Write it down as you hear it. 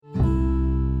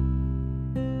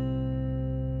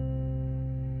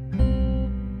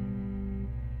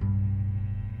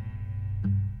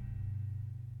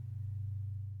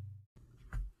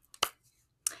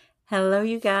Hello,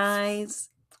 you guys.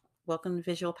 Welcome to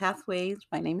Visual Pathways.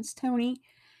 My name is Tony,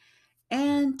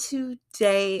 and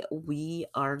today we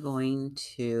are going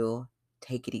to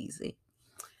take it easy.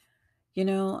 You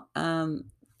know,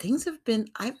 things have been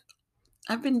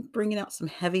I've been bringing out some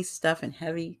heavy stuff and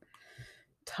heavy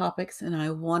topics, and I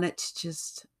wanted to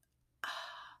just.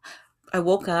 I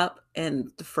woke up,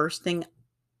 and the first thing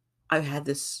I had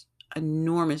this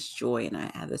enormous joy, and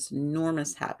I had this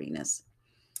enormous happiness,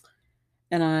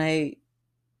 and I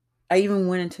even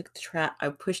went and took the trash. I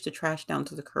pushed the trash down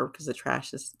to the curb because the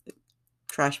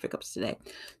trash pickups today.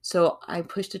 So I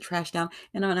pushed the trash down,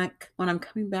 and when I'm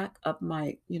coming back up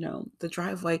the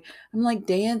driveway, I'm like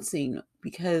dancing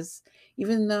because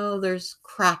even though there's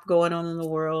crap going on in the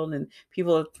world and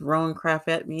people are throwing crap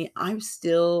at me, I'm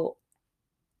still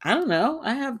I don't know.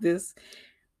 I have this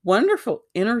wonderful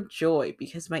inner joy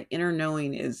because my inner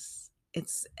knowing it's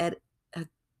at a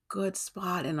good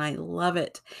spot and I love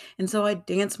it. And so I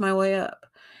danced my way up.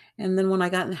 And then when I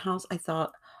got in the house, I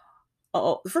thought,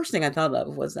 oh, the first thing I thought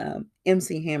of was,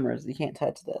 MC Hammer's "You Can't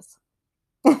Touch This."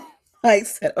 I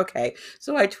said, "Okay."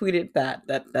 So I tweeted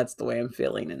that's the way I'm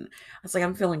feeling, and I was like,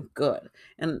 "I'm feeling good."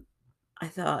 And I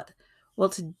thought, well,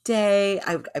 today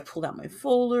I pulled out my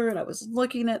folder and I was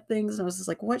looking at things and I was just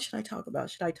like, "What should I talk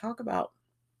about? Should I talk about"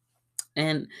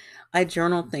 and I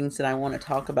journal things that I wanna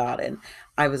talk about, and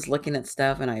I was looking at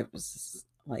stuff and I was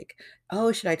like,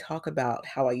 "Oh, should I talk about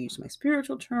how I use my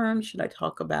spiritual terms? Should I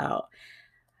talk about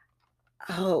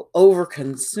over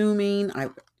consuming?" I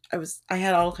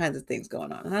had all kinds of things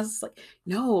going on, and I was just like,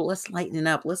 "No, let's lighten it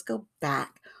up. Let's go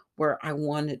back where I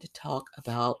wanted to talk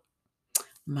about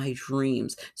my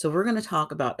dreams." So we're gonna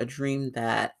talk about a dream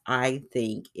that I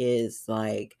think is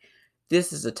like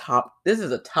this is a top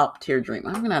tier dream.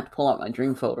 I'm gonna have to pull out my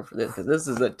dream folder for this because this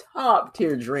is a top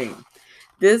tier dream.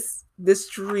 This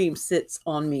dream sits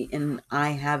on me and I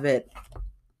have it.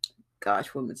 Gosh,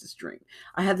 when was this dream?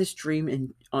 I had this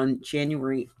dream on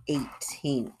January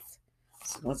 18th.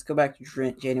 So let's go back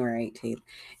to January 18th.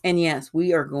 And yes,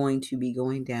 we are going to be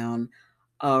going down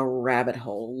a rabbit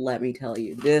hole. Let me tell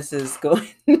you, this is going,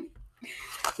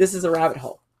 this is a rabbit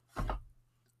hole.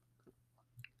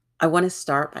 I want to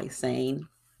start by saying,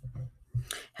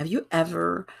 have you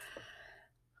ever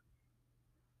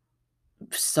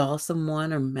saw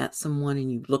someone or met someone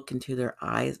and you look into their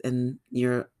eyes and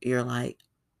you're like,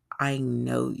 I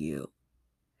know you.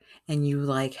 And you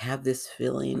like have this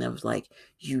feeling of like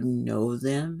you know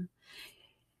them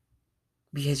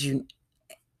because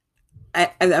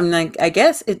I'm like, I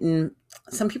guess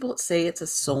some people say it's a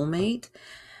soulmate,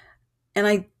 and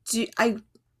I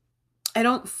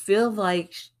don't feel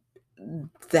like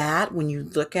that when you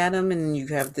look at them and you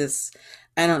have this.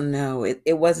 I don't know.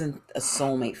 It wasn't a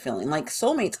soulmate feeling. Like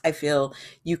soulmates, I feel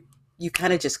you you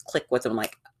kind of just click with them.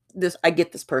 Like this, I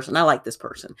get this person. I like this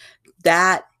person.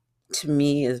 That to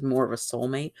me is more of a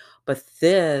soulmate. But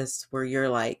this, where you're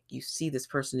like, you see this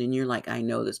person and you're like, I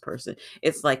know this person.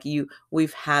 It's like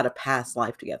we've had a past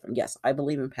life together. Yes, I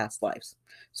believe in past lives.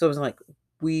 So it was like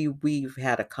we've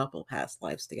had a couple past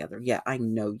lives together. Yeah, I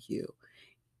know you,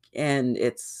 and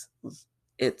it's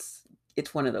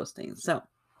it's one of those things. So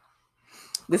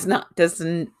this not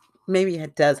doesn't maybe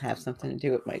it does have something to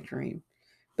do with my dream,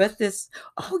 but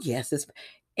oh yes,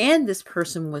 this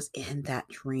person was in that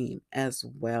dream as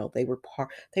well. They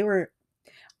were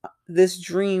this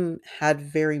dream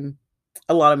had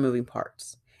a lot of moving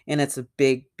parts, and it's a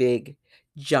big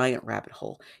giant rabbit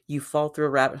hole. You fall through a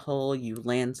rabbit hole, you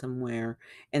land somewhere,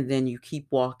 and then you keep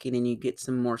walking and you get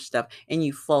some more stuff and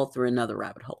you fall through another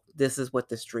rabbit hole. This is what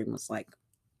this dream was like.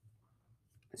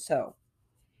 So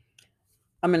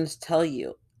I'm going to tell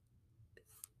you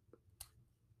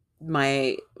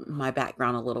my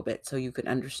background a little bit so you can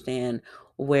understand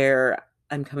where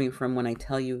I'm coming from when I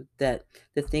tell you that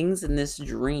the things in this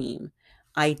dream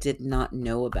I did not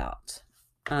know about.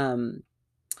 Um,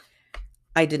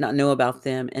 I did not know about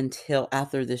them until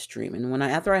after this dream. And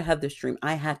after I had this dream,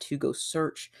 I had to go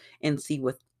search and see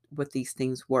what these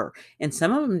things were. And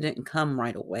some of them didn't come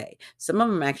right away. Some of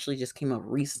them actually just came up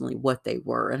recently what they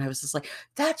were. And I was just like,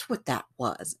 that's what that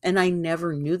was. And I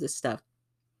never knew this stuff.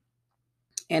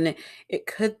 And it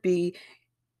could be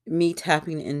me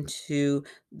tapping into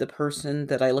the person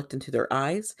that I looked into their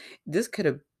eyes. This could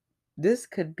have this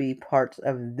could be parts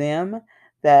of them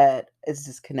that is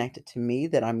disconnected to me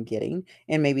that I'm getting,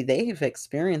 and maybe they have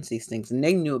experienced these things and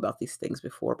they knew about these things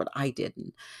before, but I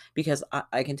didn't. Because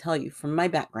I can tell you from my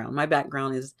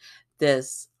background is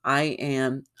this. I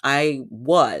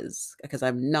was, because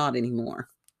I'm not anymore.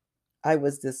 I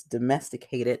was this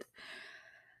domesticated,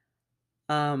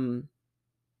 um,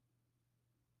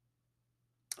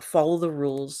 follow the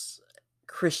rules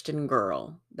Christian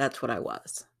girl. That's what I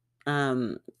was.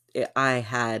 Um, I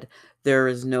had, there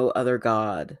is no other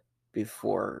God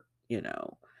before,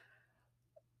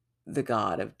 the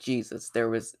God of Jesus. There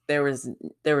was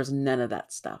none of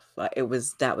that stuff.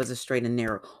 That was a straight and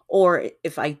narrow. Or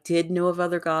if I did know of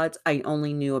other gods, I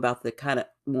only knew about the kind of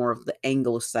more of the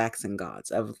Anglo-Saxon gods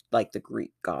of like the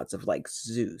Greek gods of like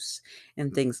Zeus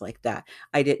and things like that.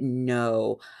 I didn't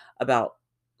know about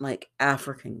like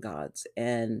African gods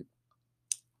and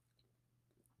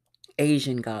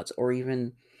Asian gods or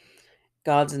even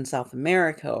gods in South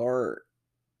America or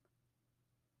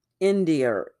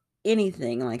India or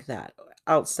anything like that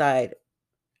outside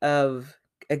of,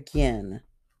 again,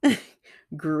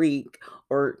 Greek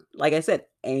or, like I said,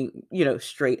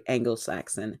 straight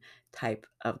Anglo-Saxon type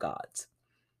of gods.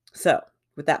 So,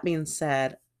 with that being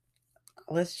said,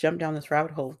 let's jump down this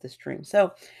rabbit hole with this dream.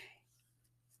 So,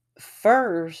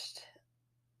 first,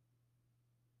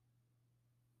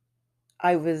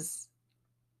 I was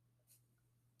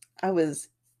I was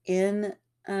in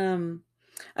um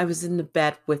I was in the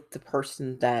bed with the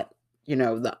person that,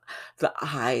 the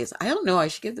eyes. I don't know, I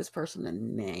should give this person a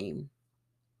name.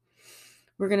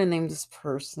 We're gonna name this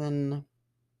person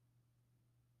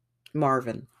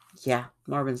Marvin. Yeah,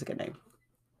 Marvin's a good name.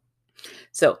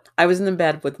 So I was in the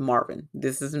bed with Marvin.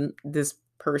 This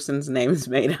person's name is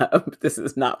made up. This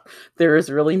is not. There is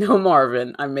really no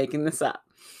Marvin. I'm making this up.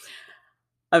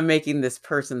 I'm making this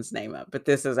person's name up, but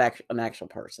this is actually an actual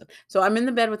person. So I'm in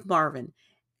the bed with Marvin,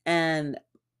 and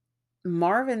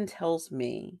Marvin tells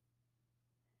me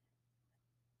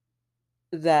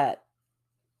that,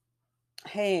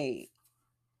 "Hey,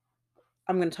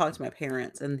 I'm going to talk to my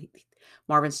parents." And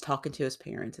Marvin's talking to his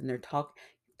parents, and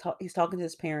he's talking to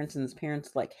his parents, and his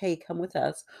parents like, "Hey, come with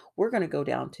us. We're going to go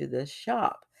down to this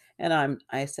shop." And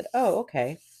I said, "Oh,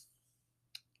 okay."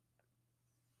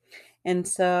 And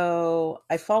so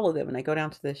I follow them and I go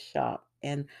down to this shop,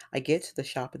 and I get to the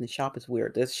shop, and the shop is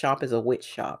weird. This shop is a witch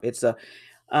shop. It's a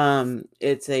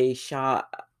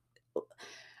shop.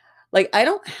 Like, I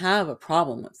don't have a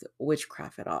problem with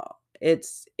witchcraft at all.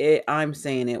 I'm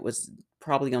saying it was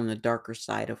probably on the darker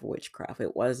side of witchcraft.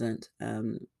 It wasn't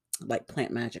like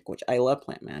plant magic, which I love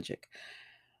plant magic,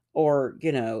 or,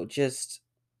 just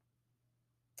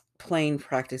plain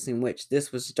practicing witch.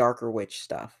 This was darker witch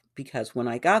stuff because when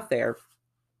I got there,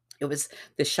 it was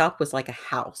the shop was like a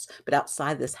house, but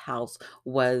outside this house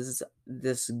was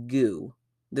this goo.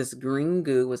 This green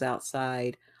goo was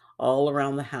outside all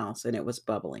around the house, and it was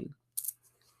bubbling.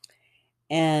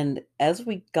 And as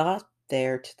we got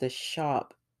there to the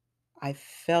shop, I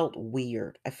felt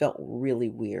weird. I felt really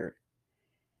weird.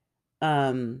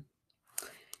 Um,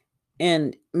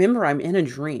 and remember, I'm in a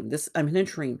dream,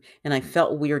 and I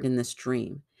felt weird in this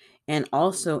dream. And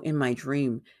also in my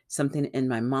dream, something in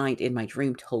my mind in my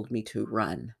dream told me to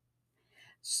run.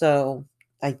 So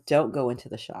I don't go into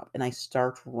the shop, and I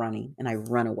start running, and I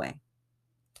run away.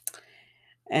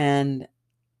 And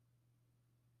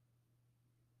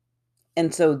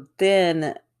so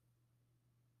then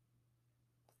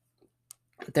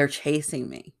they're chasing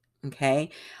me. Okay.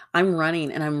 I'm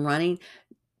running and I'm running.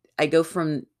 I go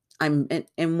from and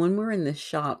when we're in this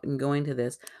shop and going to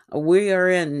this, we are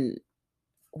in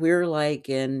we're like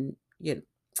in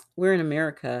we're in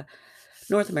America,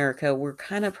 North America. We're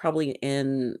kind of probably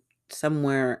in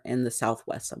somewhere in the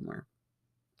Southwest somewhere.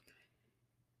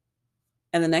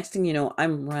 And the next thing you know,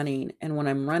 I'm running, and when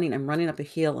I'm running up a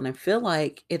hill, and I feel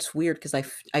like it's weird because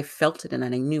I felt it and I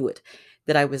knew it,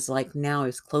 that I was like now I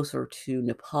was closer to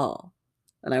Nepal,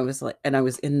 and I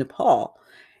was in Nepal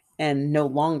and no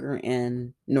longer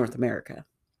in North America.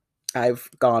 I've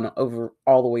gone over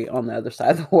all the way on the other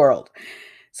side of the world.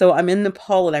 So I'm in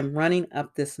Nepal and I'm running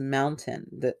up this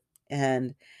mountain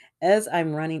and as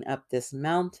I'm running up this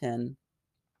mountain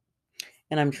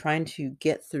and I'm trying to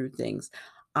get through things,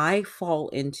 I fall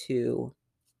into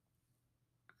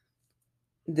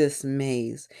this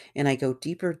maze and I go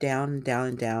deeper down and down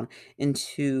and down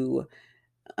into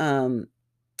um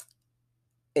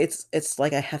it's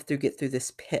like I have to get through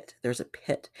this pit. There's a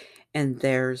pit and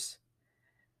there's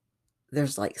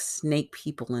like snake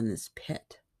people in this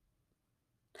pit.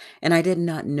 And I did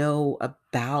not know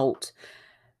about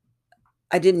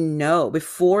I didn't know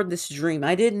before this dream.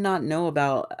 I did not know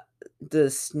about the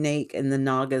snake and the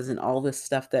nagas and all this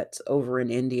stuff that's over in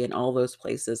India and all those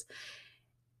places.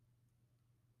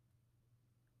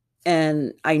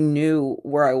 And I knew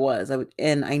where I was.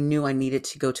 And I knew I needed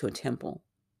to go to a temple.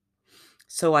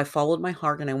 So I followed my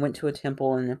heart and I went to a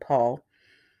temple in Nepal,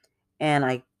 and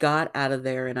I got out of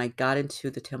there and I got into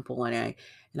the temple, and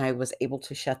I was able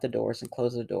to shut the doors and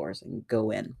close the doors and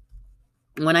go in.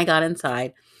 When I got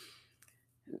inside,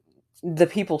 the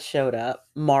people showed up,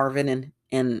 Marvin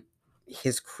and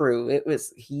his crew. It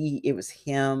was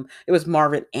him. It was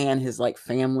Marvin and his like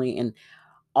family and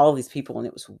all these people, and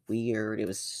it was weird. It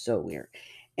was so weird.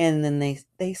 And then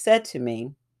they said to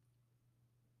me,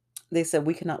 they said,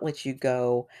 "We cannot let you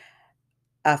go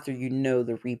after you know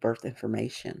the rebirth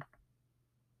information."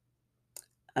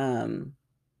 Um,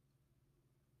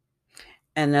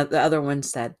 and the other one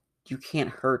said, "You can't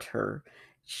hurt her.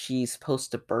 She's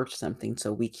supposed to birth something,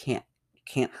 so we can't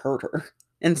hurt her."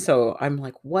 And so I'm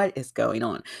like, "What is going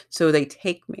on?" So they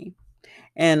take me,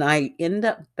 and I end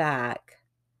up back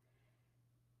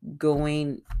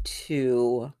going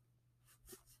to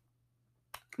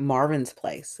Marvin's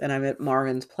place, and I'm at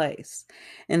Marvin's place.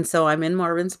 And so I'm in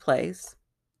Marvin's place.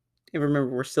 And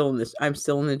remember, I'm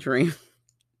still in the dream.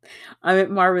 I'm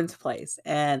at Marvin's place,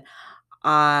 and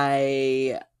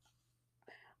I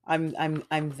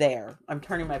I'm there. I'm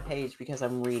turning my page because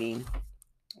I'm reading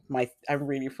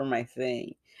from my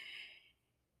thing.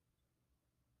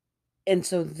 And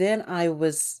so then I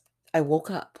woke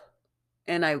up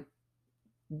and I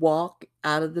walk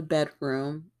out of the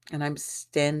bedroom and I'm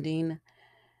standing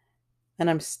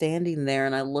there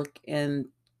and I look in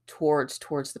towards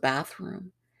the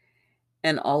bathroom.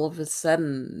 And all of a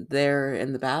sudden there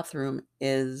in the bathroom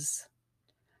is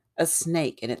a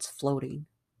snake and it's floating.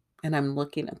 And I'm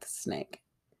looking at the snake.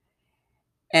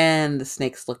 And the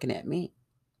snake's looking at me.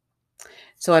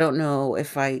 So I don't know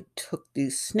if I took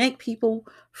these snake people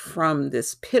from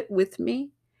this pit with me.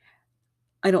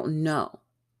 I don't know.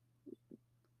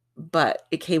 But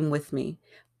it came with me.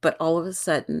 But all of a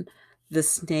sudden, the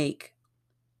snake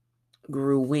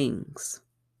grew wings.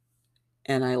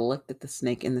 And I looked at the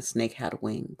snake, and the snake had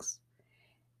wings.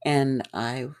 And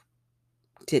I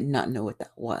did not know what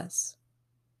that was.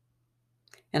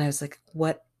 And I was like,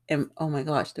 what oh my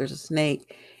gosh, there's a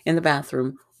snake in the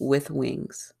bathroom with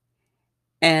wings.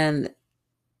 And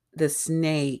the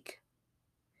snake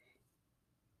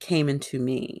came into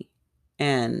me.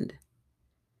 And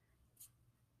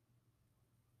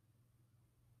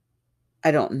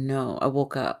I don't know. I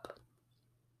woke up.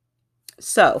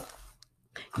 So,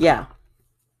 yeah.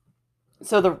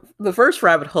 So the first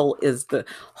rabbit hole is the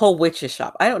whole witch's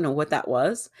shop. I don't know what that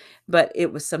was, but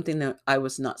it was something that I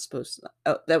was not supposed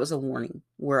to. That was a warning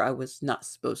where I was not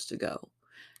supposed to go.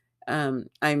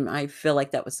 I feel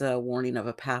like that was a warning of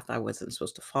a path I wasn't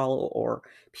supposed to follow or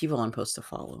people I'm supposed to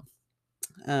follow.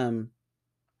 Um,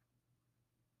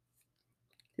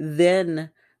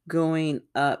 then going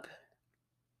up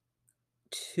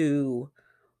to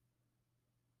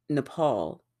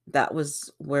Nepal, that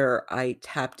was where I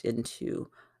tapped into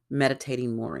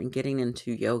meditating more and getting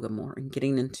into yoga more and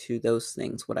getting into those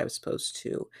things, what I was supposed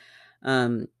to.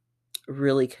 Um,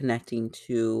 really connecting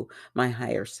to my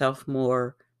higher self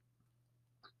more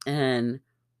and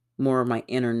more of my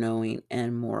inner knowing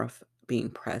and more of being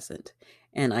present.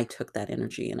 And I took that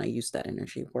energy and I used that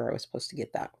energy where I was supposed to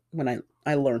get that when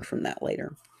I learned from that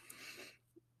later.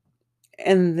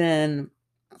 And then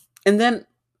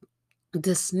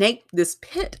this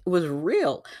pit was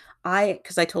real.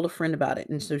 Because I told a friend about it.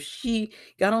 And so she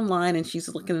got online and she's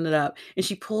looking it up and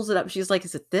she pulls it up. She's like,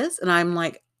 "Is it this?" And I'm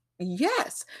like,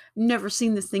 "Yes, never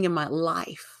seen this thing in my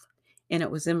life." And it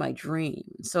was in my dream.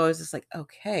 So I was just like,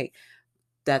 okay,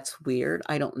 that's weird.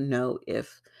 I don't know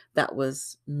if that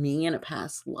was me in a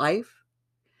past life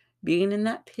being in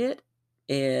that pit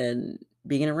and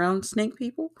being around snake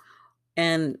people.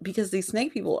 And because these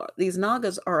snake people, these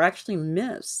Nagas are actually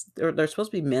myths. They're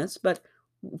supposed to be myths, but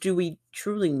do we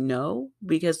truly know?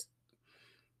 Because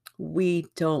we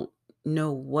don't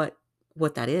know what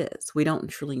that is. We don't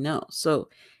truly know. So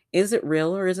is it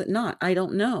real or is it not? I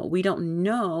don't know. We don't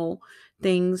know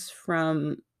things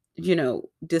from,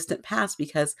 distant past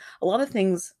because a lot of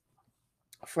things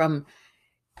from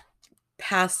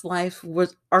past life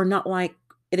are not like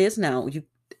it is now. You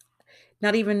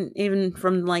not even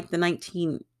from like the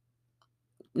 1910s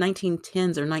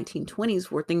or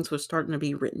 1920s where things were starting to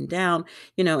be written down,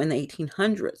 in the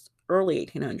 1800s, early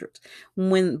 1800s,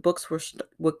 when books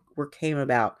were came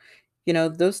about.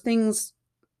 Those things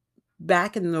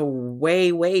back in the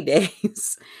way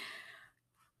days,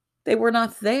 they were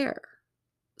not there.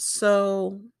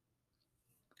 So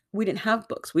we didn't have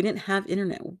books. We didn't have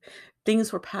internet.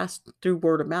 Things were passed through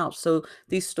word of mouth. So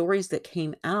these stories that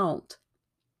came out,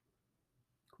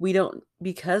 we don't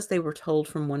because they were told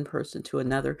from one person to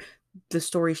another, the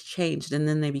stories changed and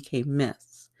then they became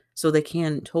myths. So they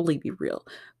can totally be real.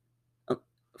 Uh,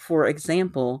 For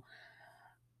example,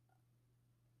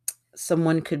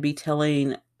 someone could be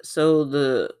telling so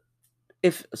the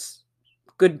if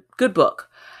good book.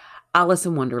 Alice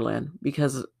in Wonderland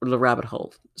because of the rabbit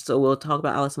hole. So we'll talk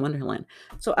about Alice in Wonderland.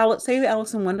 So say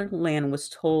Alice in Wonderland was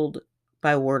told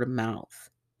by word of mouth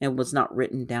and was not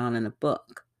written down in a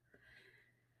book.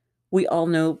 We all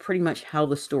know pretty much how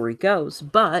the story goes,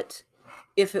 but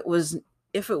if it was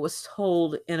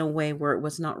told in a way where it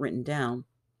was not written down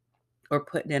or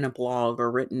put in a blog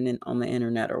or written on the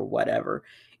internet or whatever,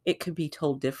 it could be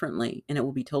told differently, and it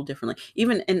will be told differently.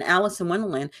 Even in Alice in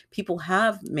Wonderland, people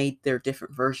have made their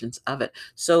different versions of it.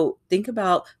 So think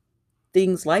about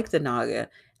things like the Naga,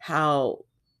 how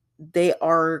they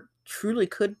are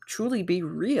could truly be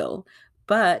real,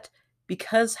 but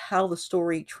because how the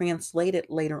story translated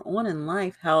later on in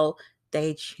life, how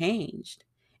they changed,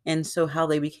 and so how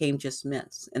they became just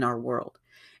myths in our world.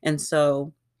 And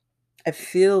so I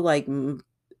feel like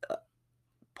uh,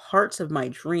 parts of my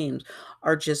dreams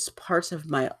are just parts of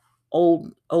my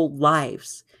old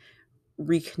lives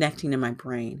reconnecting in my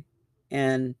brain.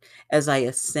 And as I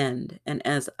ascend and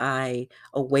as I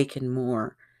awaken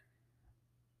more.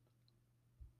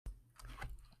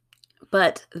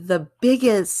 But the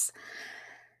biggest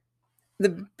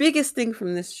thing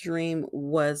from this dream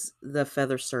was the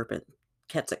feather serpent,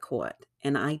 Quetzalcoatl.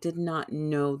 And I did not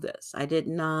know this. I've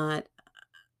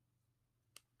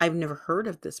never heard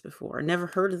of this before. I never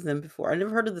heard of them before. I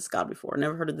never heard of this god before. I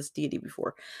never heard of this deity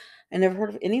before. I never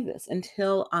heard of any of this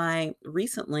until I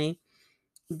recently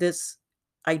this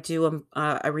I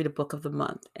read a book of the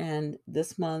month, and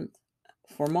this month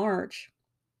for March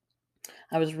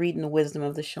I was reading the wisdom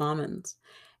of the shamans.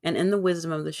 And in the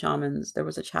wisdom of the shamans there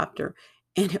was a chapter,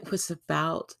 and it was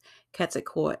about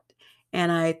Quetzalcoatl.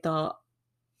 And I thought,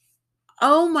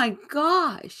 oh my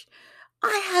gosh,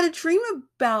 I had a dream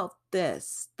about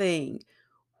this thing.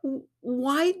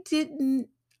 Why didn't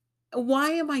why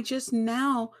am I just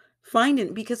now finding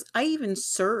it? Because I even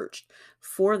searched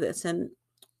for this, and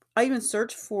I even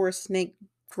searched for a snake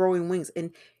growing wings,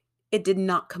 and it did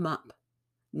not come up.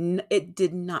 It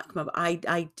did not come up.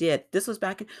 I did. This was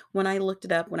back when I looked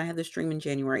it up when I had this dream in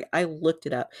January. I looked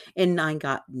it up and I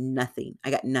got nothing.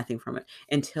 I got nothing from it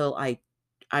until I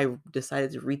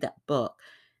decided to read that book.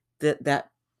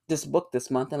 This book this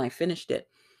month, and I finished it.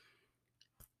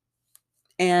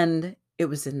 And it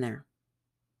was in there.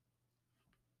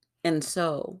 And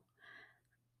so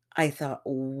I thought,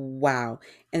 wow.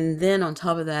 And then on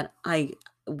top of that,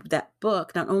 that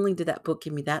book, not only did that book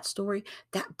give me that story,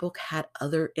 that book had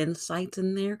other insights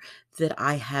in there that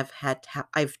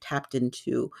I've tapped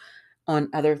into on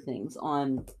other things,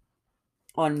 on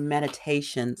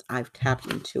meditations. I've tapped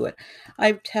into it.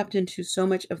 I've tapped into so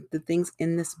much of the things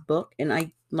in this book,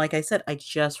 and like I said, I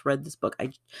just read this book.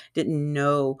 I didn't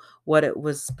know what it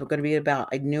was going to be about.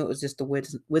 I knew it was just the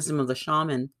wisdom of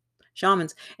the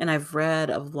shamans, and I've read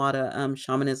a lot of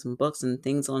shamanism books and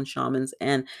things on shamans,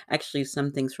 and actually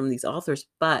some things from these authors,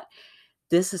 but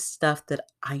this is stuff that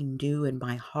I knew in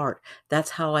my heart. That's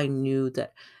how I knew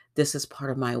that this is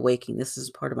part of my awakening. This is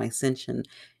part of my ascension,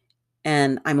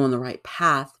 and I'm on the right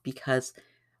path because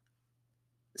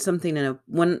something in a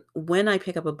when I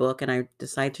pick up a book and I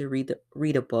decide to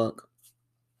read a book,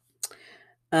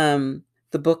 um,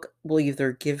 the book will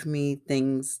either give me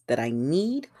things that I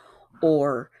need,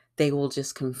 or they will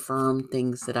just confirm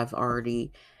things that I've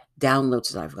already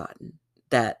downloads that I've gotten,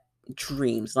 that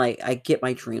dreams, like I get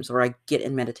my dreams, or I get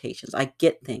in meditations, I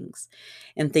get things,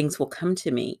 and things will come to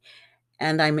me,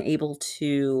 and I'm able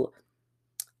to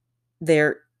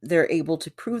they're able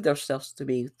to prove themselves to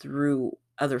me through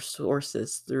other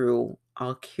sources. Through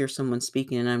I'll hear someone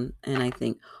speaking, and I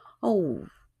think, oh,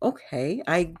 okay,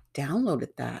 I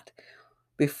downloaded that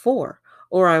before.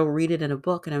 Or I'll read it in a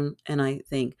book, and I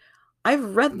think,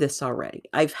 I've read this already.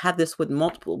 I've had this with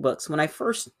multiple books. When I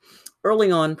first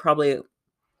early on, probably a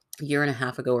year and a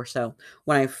half ago or so,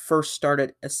 when I first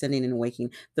started ascending and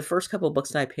awakening, the first couple of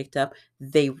books that I picked up,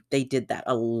 they did that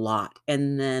a lot.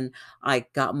 And then I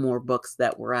got more books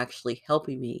that were actually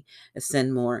helping me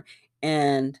ascend more.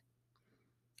 And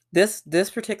this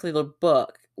particular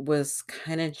book was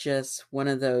kind of just one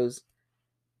of those,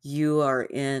 you are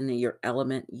in your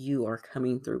element, you are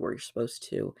coming through where you're supposed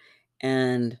to.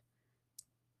 And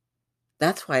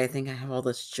that's why I think I have all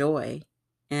this joy.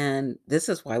 And this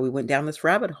is why we went down this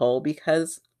rabbit hole,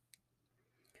 because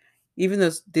even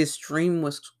though this dream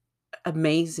was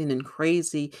amazing and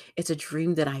crazy, it's a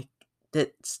dream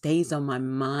that stays on my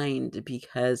mind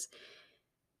because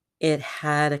it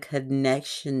had a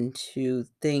connection to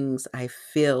things I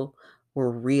feel were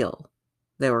real,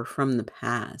 that were from the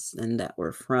past, and that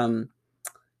were from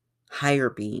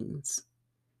higher beings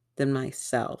than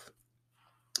myself.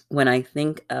 When I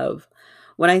think of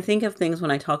things,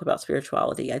 when I talk about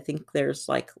spirituality, I think there's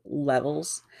like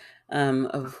levels.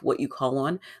 of what you call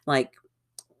on. Like,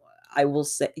 I will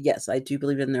say, yes, I do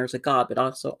believe in there's a God, but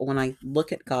also when I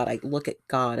look at God, I look at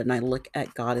God and I look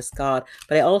at God as God,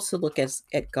 but I also look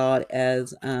at God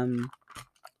as, I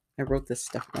wrote this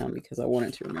stuff down because I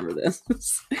wanted to remember this.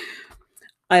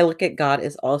 I look at God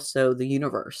as also the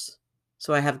universe.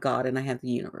 So I have God and I have the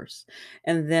universe.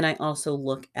 And then I also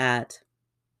look at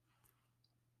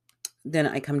then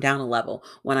I come down a level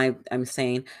when I'm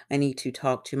saying I need to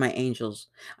talk to my angels.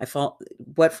 I fall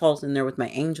what falls in there with my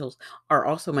angels are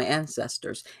also my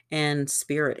ancestors and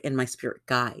spirit and my spirit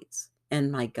guides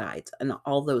and my guides and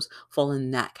all those fall in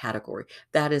that category.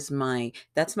 That's my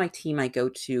team I go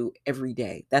to every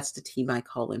day. That's the team I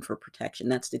call in for protection.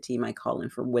 That's the team I call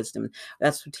in for wisdom.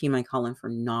 That's the team I call in for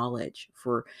knowledge,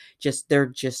 for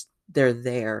they're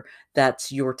there.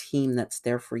 That's your team that's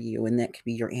there for you, and that could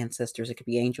be your ancestors, it could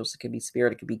be angels, it could be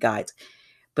spirit, it could be guides.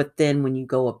 But then when you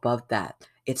go above that,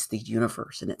 it's the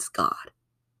universe and it's God.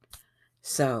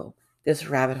 So this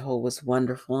rabbit hole was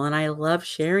wonderful, and I love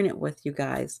sharing it with you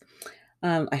guys.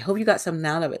 I hope you got something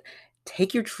out of it.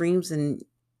 Take your dreams and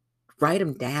write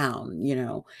them down,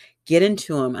 get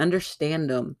into them, understand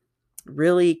them,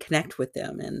 really connect with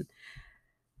them, and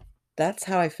that's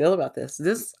how I feel about this.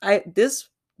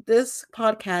 This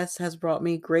podcast has brought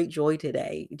me great joy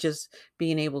today. Just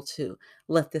being able to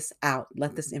let this out,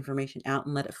 let this information out,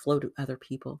 and let it flow to other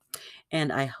people.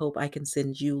 And I hope I can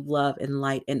send you love and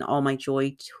light and all my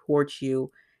joy towards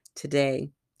you today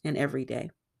and every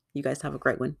day. You guys have a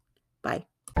great one. Bye.